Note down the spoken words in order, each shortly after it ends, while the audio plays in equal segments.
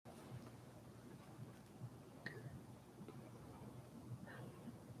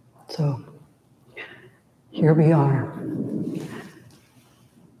So here we are.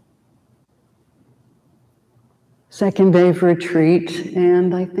 Second day of retreat,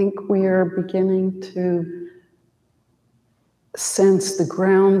 and I think we are beginning to sense the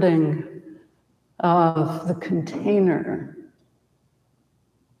grounding of the container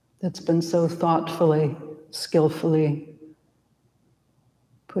that's been so thoughtfully, skillfully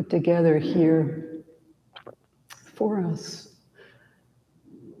put together here for us.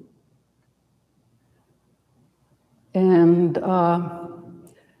 And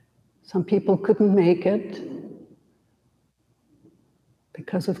some people couldn't make it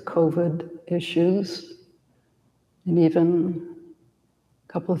because of COVID issues, and even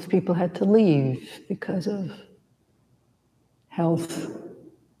a couple of people had to leave because of health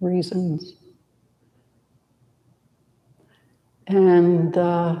reasons. And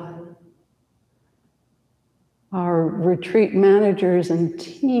our retreat managers and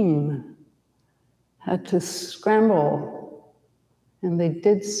team had to scramble, and they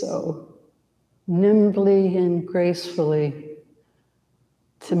did so nimbly and gracefully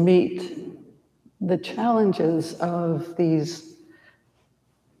to meet the challenges of these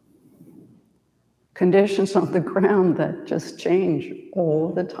conditions on the ground that just change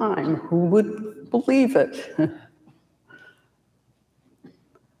all the time. Who would believe it?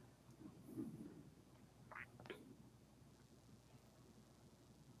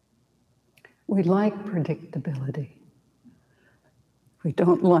 We like predictability. We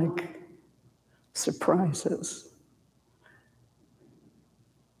don't like surprises.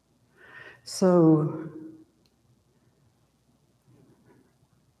 So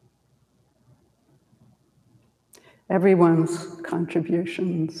everyone's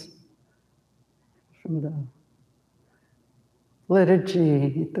contributions from the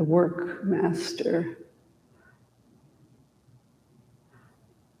liturgy, the work master,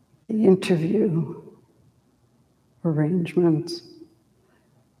 the interview arrangements,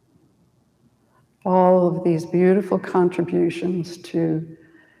 all of these beautiful contributions to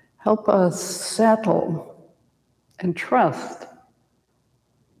help us settle and trust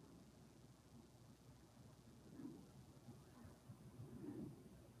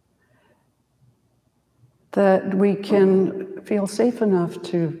that we can feel safe enough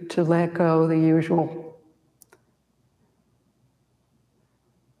to let go the usual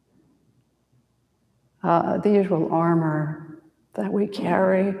armor that we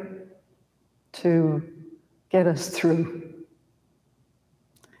carry to get us through.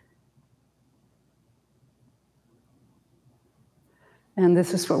 And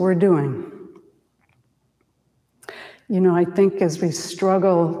this is what we're doing. You know, I think as we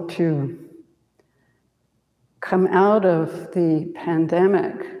struggle to come out of the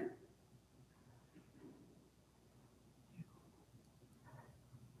pandemic,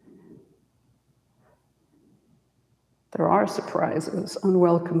 there are surprises,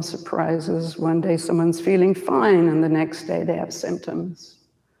 unwelcome surprises. One day someone's feeling fine, and the next day they have symptoms.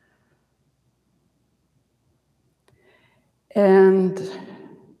 And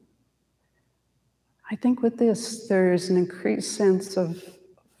I think with this, there's an increased sense of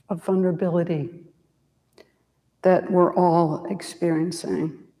vulnerability that we're all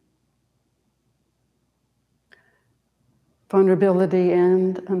experiencing. Vulnerability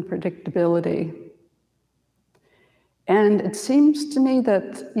and unpredictability. And it seems to me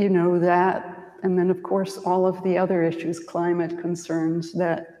that, you know, that, and then of course all of the other issues, climate concerns,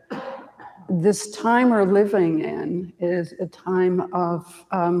 that this time we're living in is a time of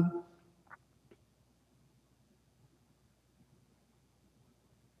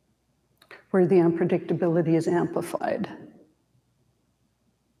where the unpredictability is amplified.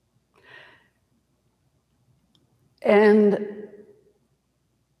 And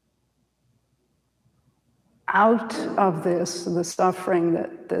out of this, the suffering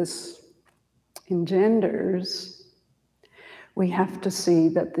that this engenders, we have to see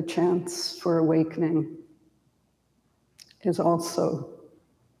that the chance for awakening is also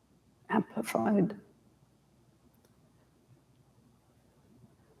amplified.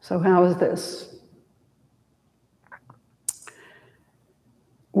 So how is this?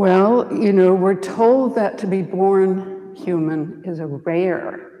 Well, you know, we're told that to be born human is a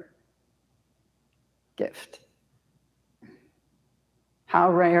rare gift.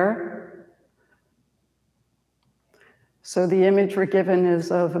 How rare? So the image we're given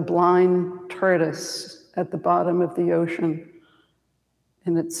is of a blind tortoise at the bottom of the ocean,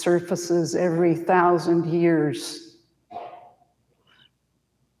 and it surfaces every 1,000 years.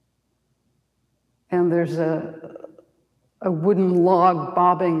 And there's a wooden log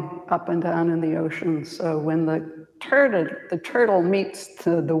bobbing up and down in the ocean. So when the turtle meets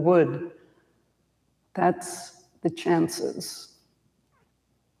the wood, that's the chances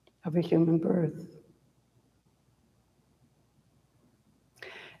of a human birth.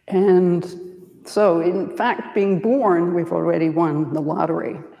 And so, in fact, being born, we've already won the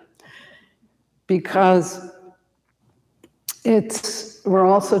lottery, because we're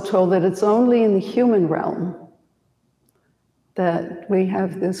also told that it's only in the human realm that we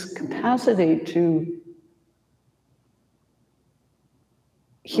have this capacity to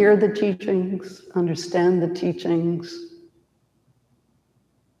hear the teachings, understand the teachings,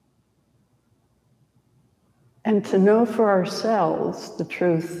 and to know for ourselves the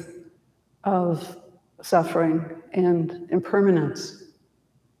truth of suffering and impermanence,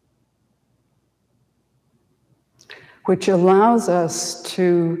 which allows us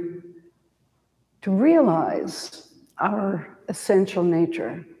to realize our essential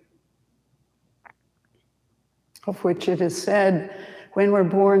nature, of which it is said, when we're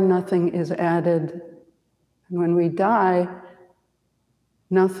born, nothing is added, and when we die,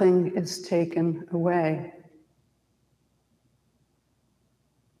 nothing is taken away.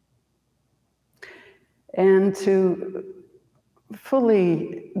 And to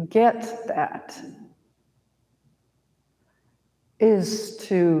fully get that is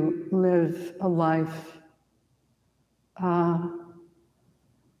to live a life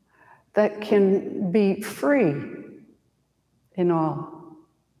that can be free in all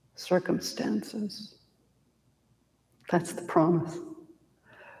circumstances. That's the promise.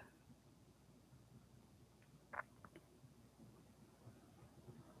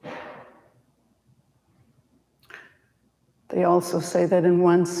 They also say that in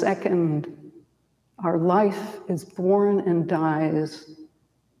 1 second, our life is born and dies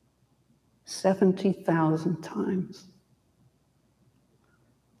 70,000 times.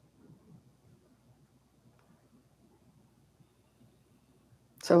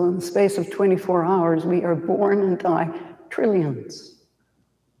 So in the space of 24 hours, we are born and die trillions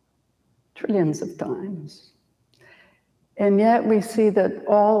of times. And yet we see that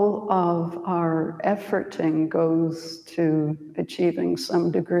all of our efforting goes to achieving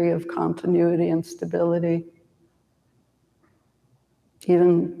some degree of continuity and stability,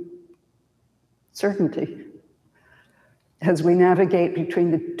 even certainty, as we navigate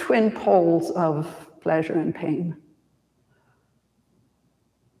between the twin poles of pleasure and pain,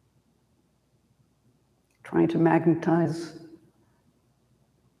 trying to magnetize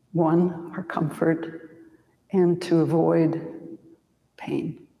one, our comfort, and to avoid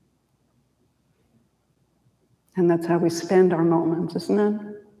pain. And that's how we spend our moments, isn't it?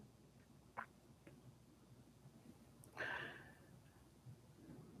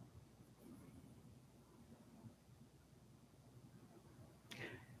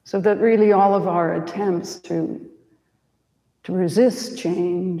 So that really all of our attempts to resist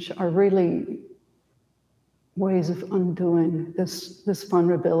change are really ways of undoing this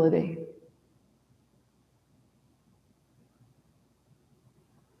vulnerability.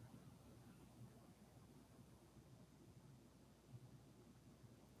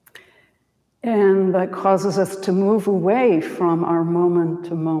 And that causes us to move away from our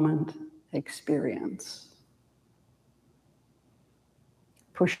moment-to-moment experience.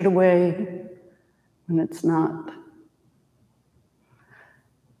 Push it away when it's not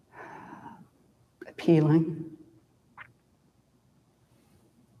appealing.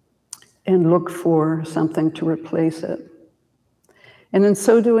 And look for something to replace it. And in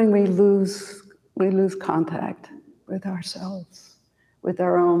so doing, we lose contact with ourselves, with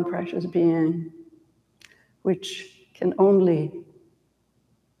our own precious being, which can only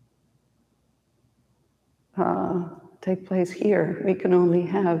take place here. We can only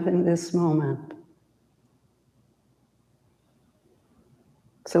have in this moment.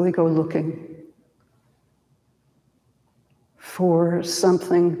 So we go looking for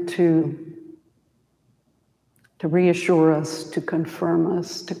something to reassure us, to confirm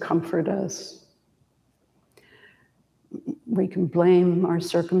us, to comfort us. We can blame our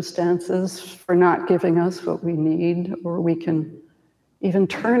circumstances for not giving us what we need, or we can even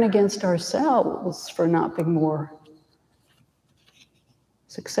turn against ourselves for not being more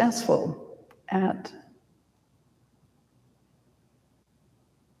successful at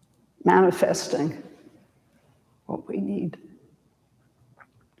manifesting what we need.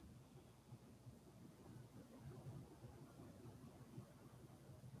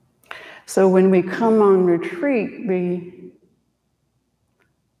 So when we come on retreat,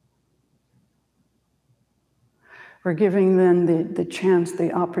 we're giving them the chance,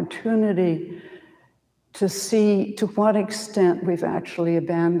 the opportunity to see to what extent we've actually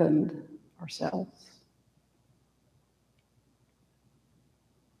abandoned ourselves.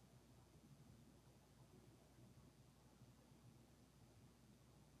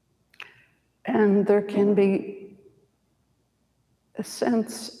 And there can be a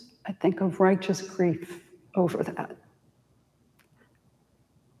sense, I think, of righteous grief over that.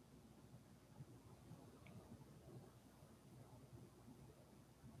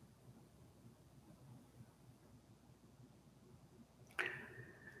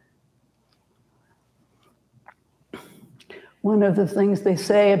 One of the things they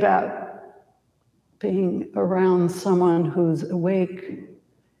say about being around someone who's awake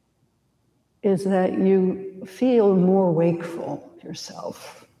is that you feel more wakeful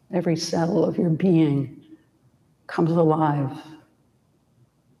yourself. Every cell of your being comes alive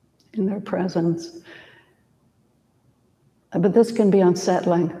in their presence. But this can be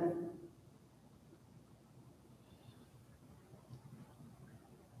unsettling.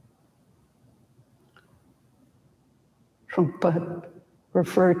 Trungpa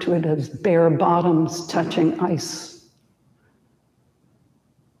referred to it as bare bottoms touching ice.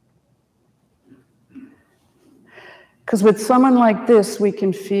 Because with someone like this, we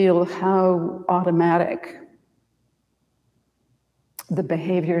can feel how automatic the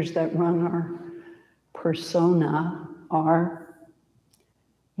behaviors that run our persona are,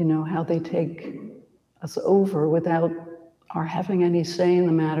 how they take us over without our having any say in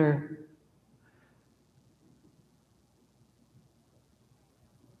the matter.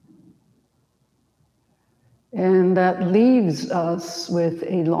 And that leaves us with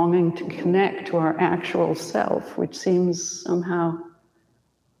a longing to connect to our actual self, which seems somehow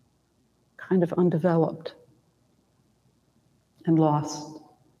kind of undeveloped and lost.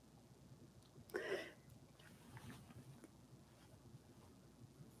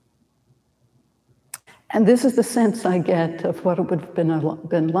 And this is the sense I get of what it would have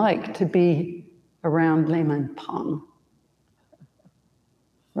been like to be around Layman Pang.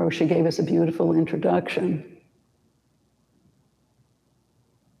 Roshi gave us a beautiful introduction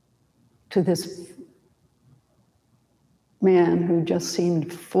to this man who just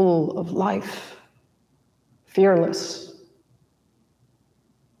seemed full of life, fearless.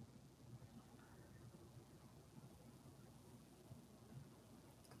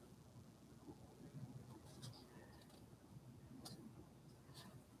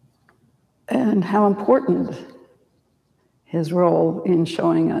 And how important his role in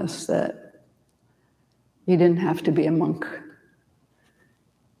showing us that you didn't have to be a monk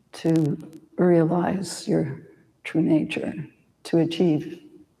to realize your true nature, to achieve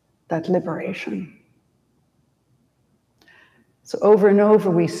that liberation. So over and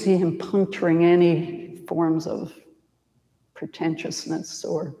over, we see him puncturing any forms of pretentiousness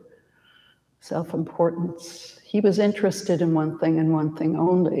or self-importance. He was interested in one thing and one thing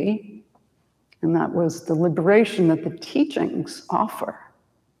only, and that was the liberation that the teachings offer.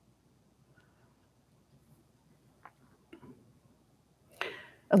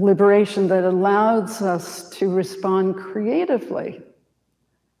 A liberation that allows us to respond creatively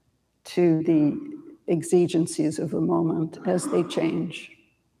to the exigencies of the moment as they change.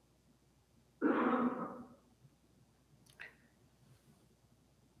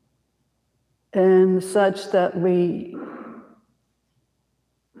 And such that we're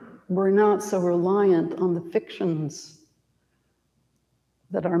not so reliant on the fictions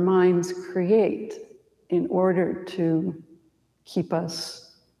that our minds create in order to keep us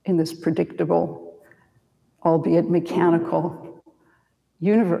in this predictable, albeit mechanical,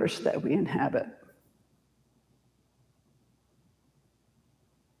 universe that we inhabit.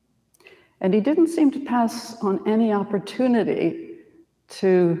 And he didn't seem to pass on any opportunity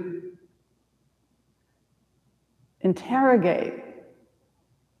to interrogate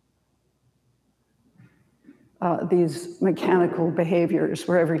these mechanical behaviors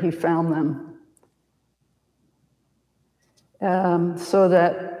wherever he found them. So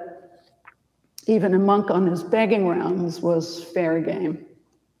that even a monk on his begging rounds was fair game.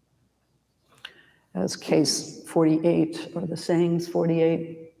 As case 48, or the sayings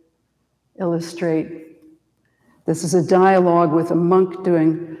 48, illustrate. This is a dialogue with a monk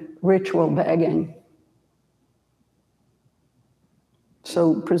doing ritual begging.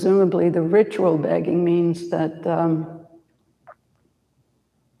 So presumably the ritual begging means that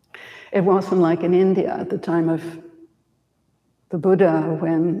it wasn't like in India at the time of the Buddha,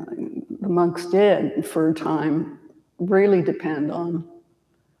 when the monks did, for a time, really depend on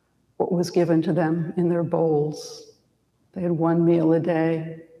what was given to them in their bowls. They had one meal a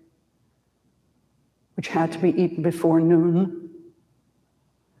day, which had to be eaten before noon.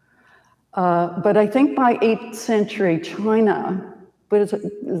 But I think by 8th century China,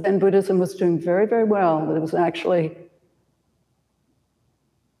 Zen Buddhism was doing very, very well. It was actually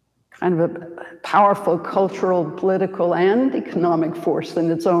kind of a powerful cultural, political, and economic force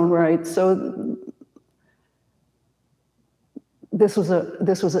in its own right. So this was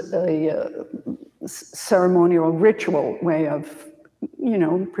a ceremonial ritual way of,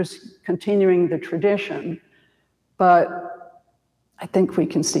 continuing the tradition. But I think we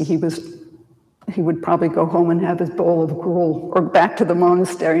can see he would probably go home and have his bowl of gruel, or back to the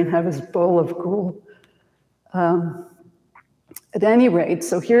monastery and have his bowl of gruel. At any rate,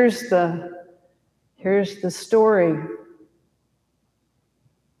 so here's the story.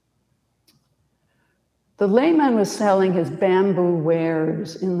 The layman was selling his bamboo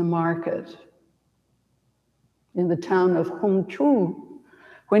wares in the market in the town of Hongchu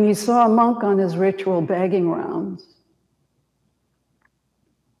when he saw a monk on his ritual begging rounds.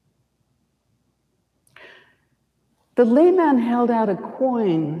 The layman held out a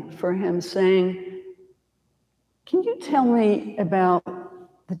coin for him, saying, "Can you tell me about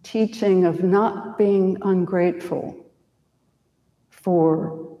the teaching of not being ungrateful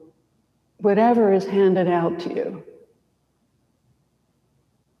for whatever is handed out to you?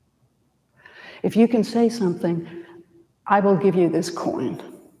 If you can say something, I will give you this coin."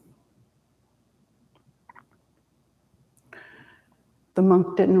 The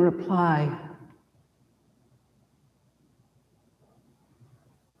monk didn't reply.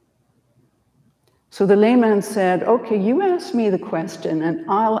 So the layman said, "Okay, you ask me the question and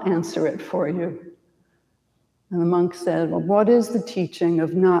I'll answer it for you." And the monk said, "Well, what is the teaching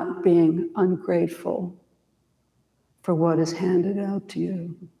of not being ungrateful for what is handed out to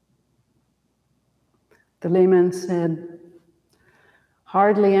you?" The layman said,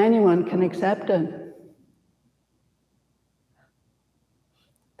 "Hardly anyone can accept it."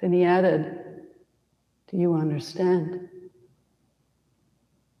 Then he added, "Do you understand?"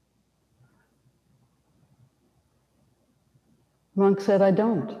 The monk said, "I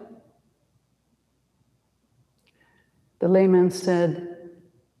don't." The layman said,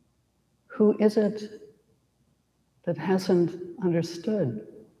 "Who is it that hasn't understood?"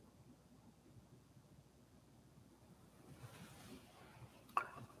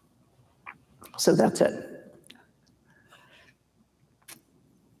 So that's it.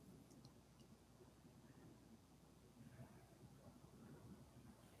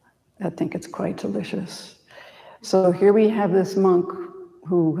 I think it's quite delicious. So here we have this monk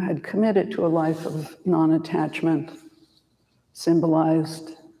who had committed to a life of non-attachment,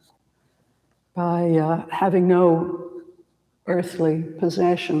 symbolized by having no earthly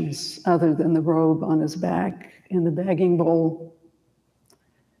possessions other than the robe on his back and the begging bowl.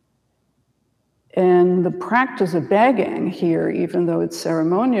 And the practice of begging here, even though it's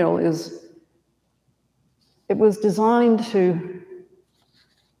ceremonial, it was designed to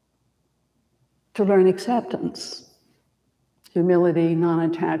learn acceptance, humility,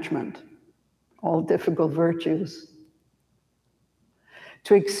 non-attachment, all difficult virtues.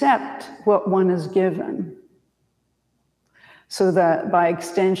 To accept what one is given, so that by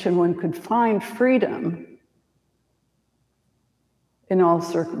extension one could find freedom in all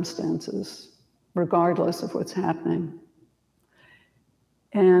circumstances, regardless of what's happening.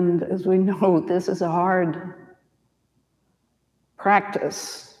 And as we know, this is a hard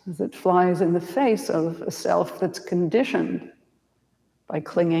practice, as it flies in the face of a self that's conditioned by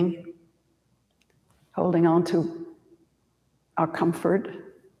clinging, holding on to our comfort,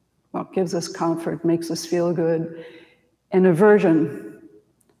 what gives us comfort, makes us feel good, and aversion,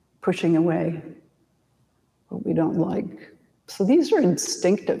 pushing away what we don't like. So these are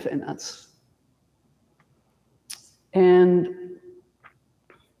instinctive in us. And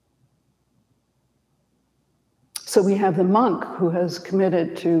so we have the monk who has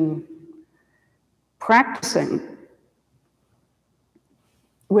committed to practicing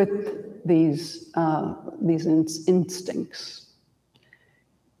with these instincts.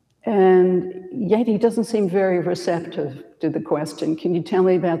 And yet he doesn't seem very receptive to the question, "Can you tell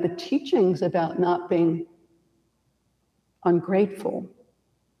me about the teachings about not being ungrateful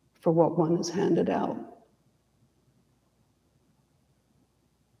for what one is handed out?"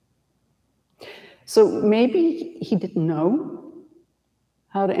 So maybe he didn't know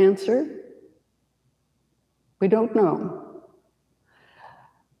how to answer. We don't know.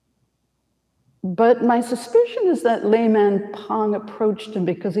 But my suspicion is that layman Pang approached him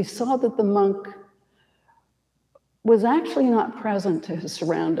because he saw that the monk was actually not present to his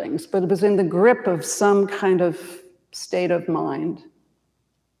surroundings, but was in the grip of some kind of state of mind.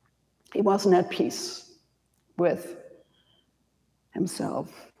 He wasn't at peace with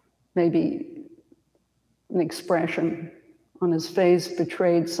himself. Maybe an expression on his face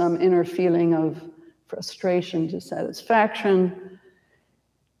betrayed some inner feeling of frustration, dissatisfaction.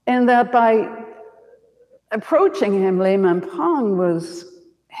 And that by approaching him, Layman Pong was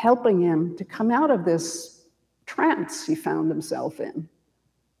helping him to come out of this trance he found himself in,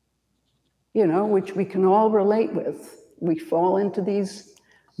 you know, which we can all relate with. We fall into these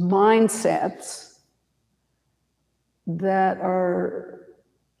mindsets that are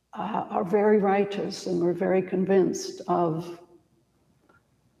very righteous, and we're very convinced of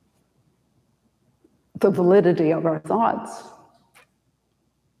the validity of our thoughts.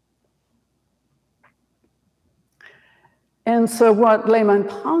 And so what Layman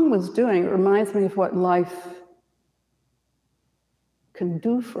Pong was doing reminds me of what life can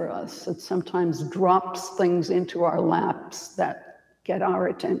do for us. It sometimes drops things into our laps that get our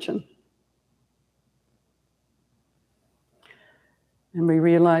attention. And we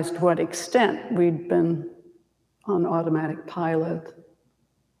realized to what extent we'd been on automatic pilot,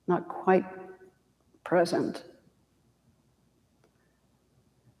 not quite present.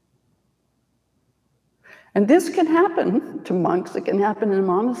 And this can happen to monks. It can happen in a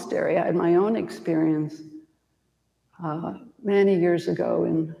monastery. I had my own experience many years ago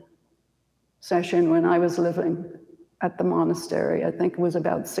in Session when I was living at the monastery. I think it was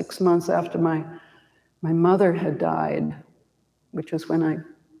about 6 months after my mother had died, which was when I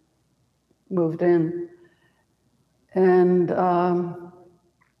moved in. And I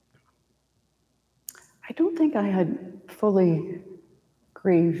don't think I had fully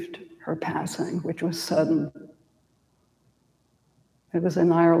grieved her passing, which was sudden. It was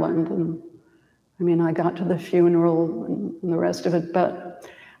in Ireland, and I mean, I got to the funeral and the rest of it, but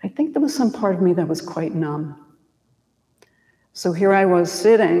I think there was some part of me that was quite numb. So here I was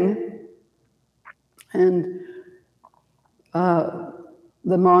sitting, and the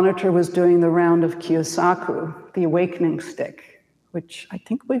monitor was doing the round of Kyosaku, the awakening stick, which I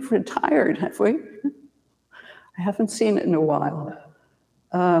think we've retired, have we? I haven't seen it in a while.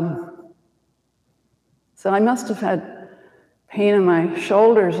 So I must have had pain in my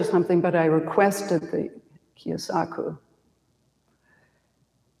shoulders or something, but I requested the Kyosaku.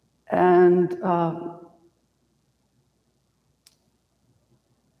 And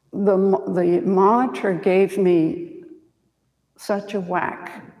the monitor gave me such a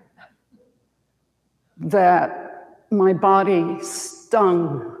whack that my body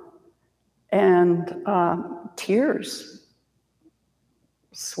stung, and tears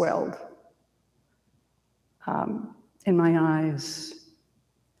swelled in my eyes,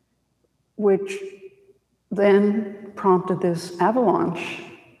 which then prompted this avalanche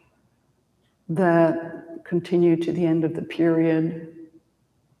that continued to the end of the period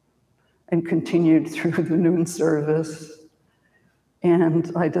and continued through the noon service.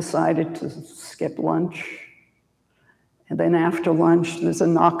 And I decided to skip lunch. And then after lunch, there's a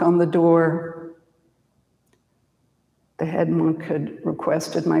knock on the door. The head monk had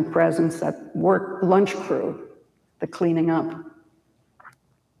requested my presence at work lunch crew, the cleaning up.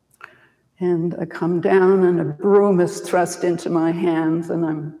 And I come down and a broom is thrust into my hands, and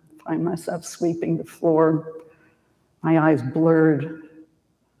I find myself sweeping the floor, my eyes blurred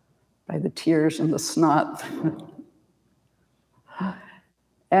by the tears and the snot.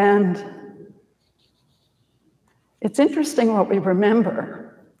 And it's interesting what we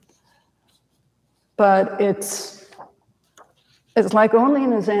remember, but it's like only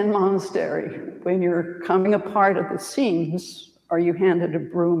in a Zen monastery, when you're coming apart at the seams, are you handed a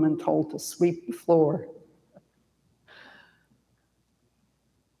broom and told to sweep the floor.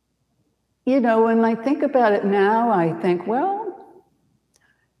 You know, when I think about it now, I think, well,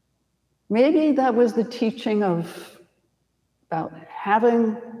 maybe that was the teaching about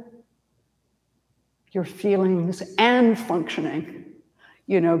having your feelings and functioning.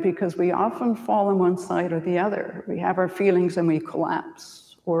 You know, because we often fall on one side or the other. We have our feelings and we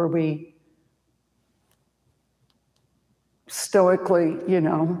collapse, or we stoically,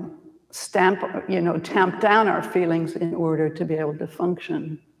 tamp down our feelings in order to be able to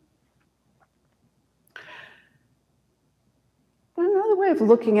function. But another way of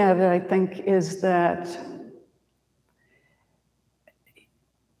looking at it, I think, is that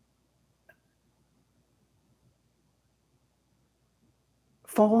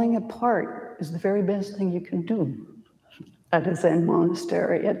falling apart is the very best thing you can do at a Zen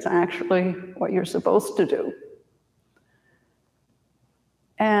monastery. It's actually what you're supposed to do.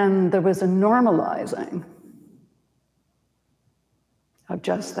 And there was a normalizing of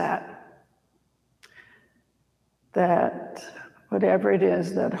just that whatever it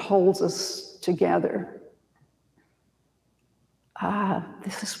is that holds us together,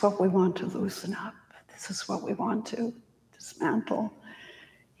 this is what we want to loosen up. This is what we want to dismantle.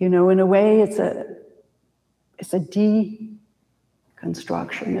 You know, in a way, it's a decompression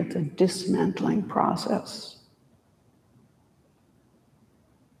construction. It's a dismantling process.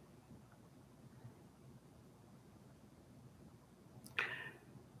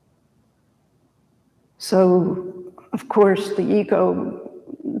 So, of course, the ego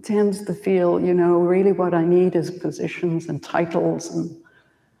tends to feel, really what I need is positions and titles and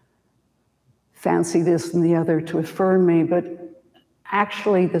fancy this and the other to affirm me. But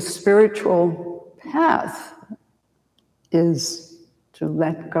actually, the spiritual path is to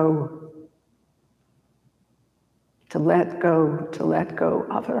let go, to let go, to let go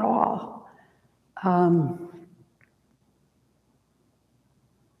of it all.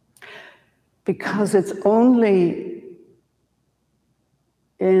 Because it's only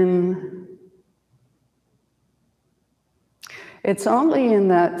in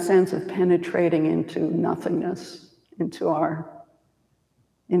that sense of penetrating into nothingness, into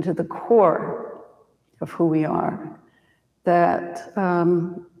the core of who we are, that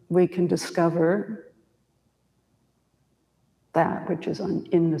we can discover that which is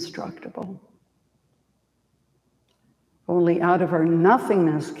indestructible. Only out of our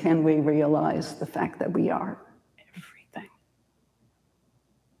nothingness can we realize the fact that we are everything.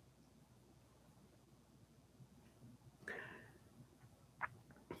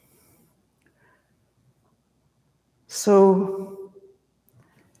 So,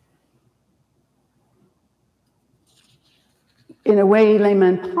 in a way,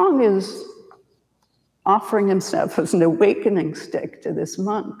 Layman Pong is offering himself as an awakening stick to this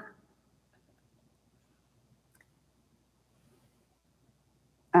monk,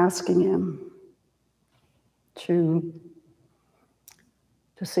 asking him to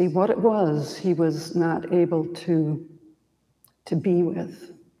see what it was he was not able to be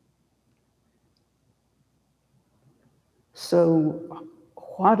with. So,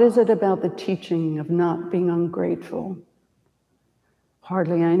 what is it about the teaching of not being ungrateful?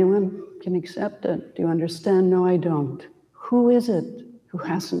 Hardly anyone can accept it. Do you understand? No, I don't. Who is it who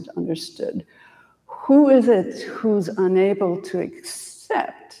hasn't understood? Who is it who's unable to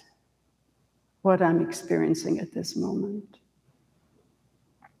accept what I'm experiencing at this moment?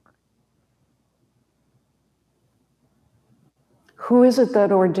 Who is it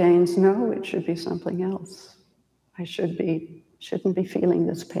that ordains, no, it should be something else? I shouldn't be feeling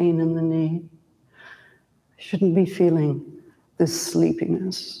this pain in the knee. I shouldn't be feeling this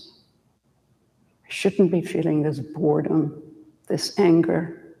sleepiness. I shouldn't be feeling this boredom, this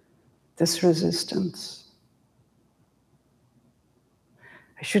anger, this resistance.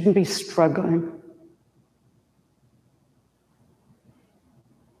 I shouldn't be struggling.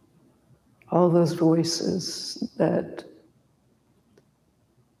 All those voices that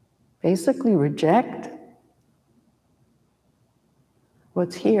basically reject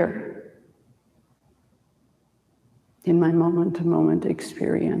what's here in my moment-to-moment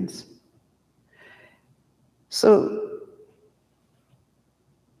experience. So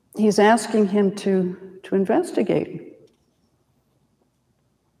he's asking him to investigate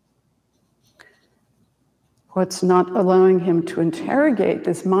what's not allowing him to interrogate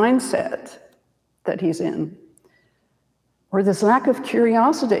this mindset that he's in, or this lack of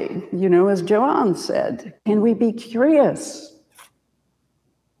curiosity. As Joanne said, can we be curious?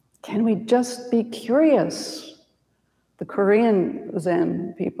 Can we just be curious? The Korean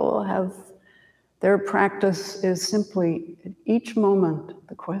Zen people have, their practice is simply, at each moment,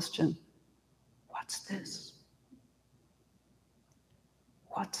 the question, what's this?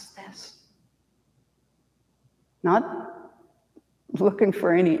 What's this? Not looking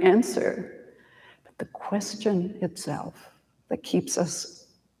for any answer, but the question itself that keeps us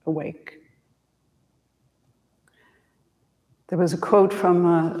awake. There was a quote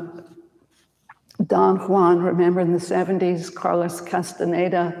from Don Juan, remember in the 70s, Carlos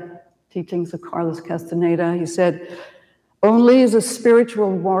Castaneda, teachings of Carlos Castaneda. He said, only as a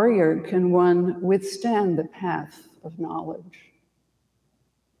spiritual warrior can one withstand the path of knowledge.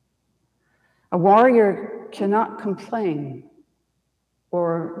 A warrior cannot complain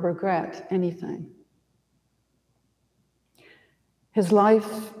or regret anything. His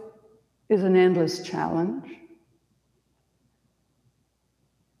life is an endless challenge.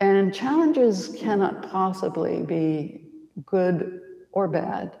 And challenges cannot possibly be good or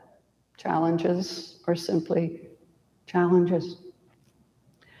bad. Challenges are simply challenges.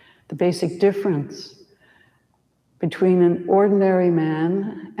 The basic difference between an ordinary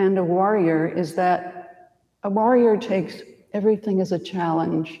man and a warrior is that a warrior takes everything as a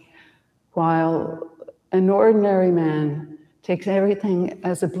challenge, while an ordinary man takes everything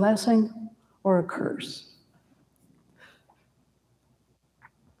as a blessing or a curse.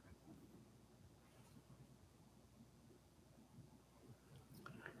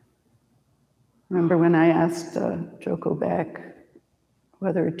 Remember when I asked Joko Beck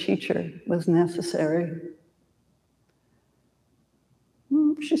whether a teacher was necessary?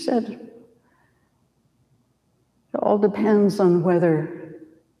 She said, it all depends on whether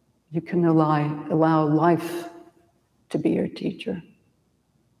you can allow life to be your teacher.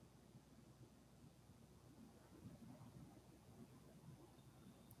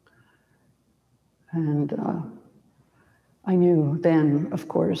 And I knew then, of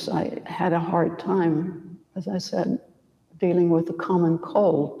course, I had a hard time, as I said, dealing with a common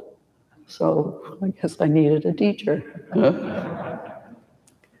cold. So I guess I needed a teacher.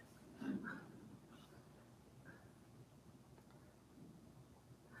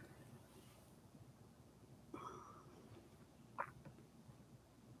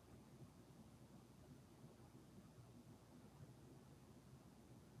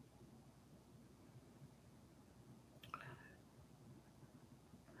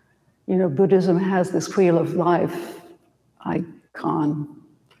 You know, Buddhism has this wheel of life icon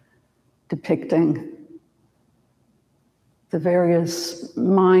depicting the various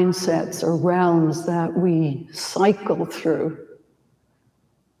mindsets or realms that we cycle through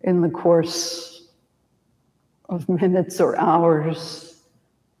in the course of minutes or hours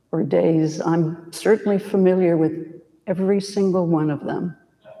or days. I'm certainly familiar with every single one of them.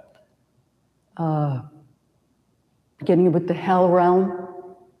 Beginning with the hell realm,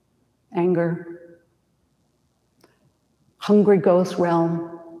 anger, hungry ghost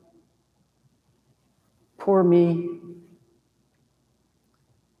realm, poor me,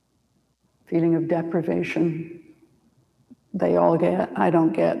 feeling of deprivation, they all get, I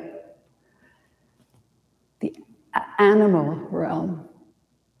don't get. The animal realm,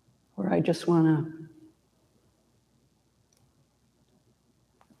 where I just want to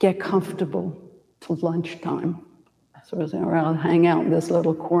get comfortable till lunchtime. So I'll hang out in this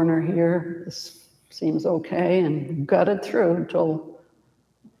little corner here. This seems okay, and gut it through till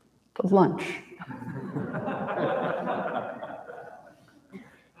lunch.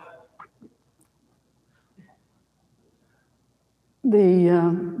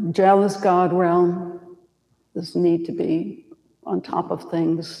 The jealous God realm, this need to be on top of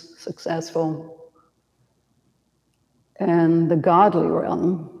things, successful. And the godly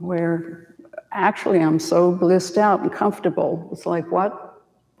realm, where actually I'm so blissed out and comfortable. It's like, what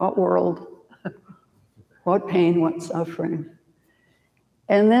world? What pain, what suffering?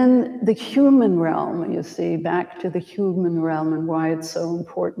 And then the human realm, you see, back to the human realm and why it's so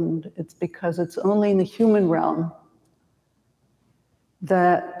important. It's because it's only in the human realm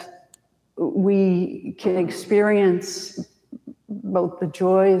that we can experience both the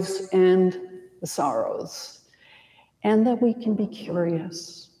joys and the sorrows, and that we can be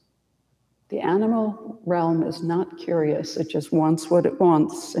curious. The animal realm is not curious. It just wants what it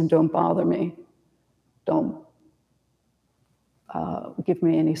wants, and don't bother me. Don't give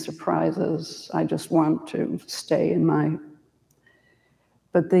me any surprises. I just want to stay in my...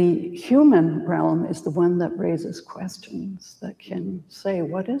 But the human realm is the one that raises questions, that can say,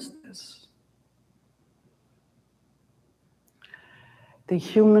 what is this? The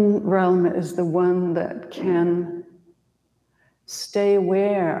human realm is the one that can stay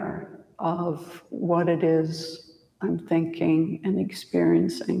aware of what it is I'm thinking and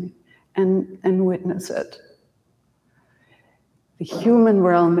experiencing and witness it. The human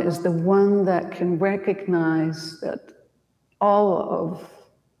realm is the one that can recognize that all of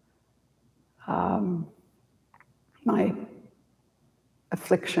my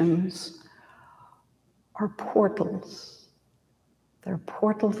afflictions are portals. They're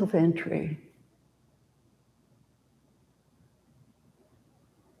portals of entry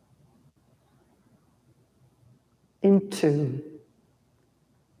into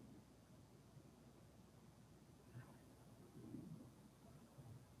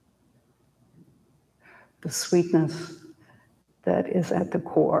the sweetness that is at the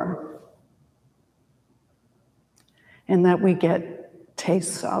core, and that we get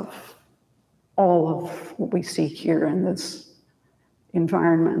tastes of all of what we see here in this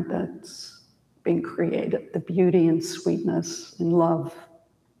environment that's being created, the beauty and sweetness and love,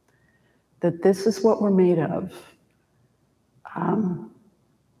 that this is what we're made of.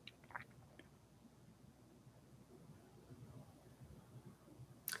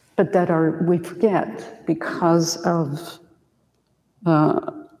 But that we forget because of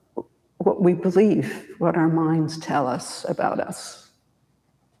what we believe, what our minds tell us about us.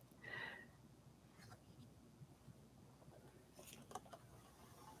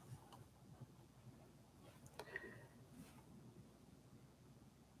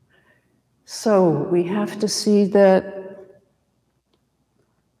 So we have to see that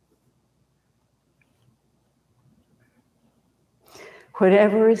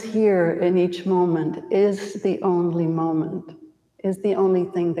Whatever is here in each moment is the only moment, is the only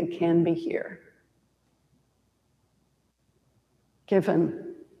thing that can be here,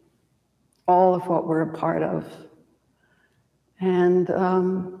 given all of what we're a part of. And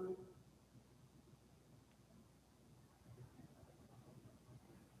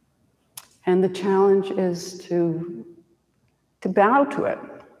the challenge is to bow to it.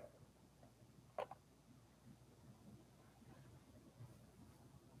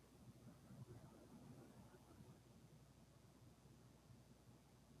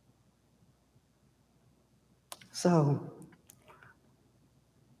 So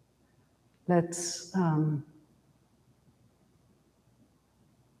let's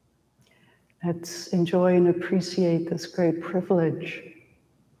enjoy and appreciate this great privilege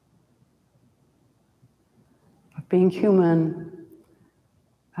of being human,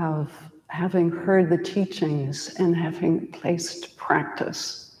 of having heard the teachings and having placed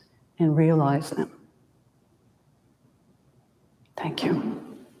practice and realized them. Thank you.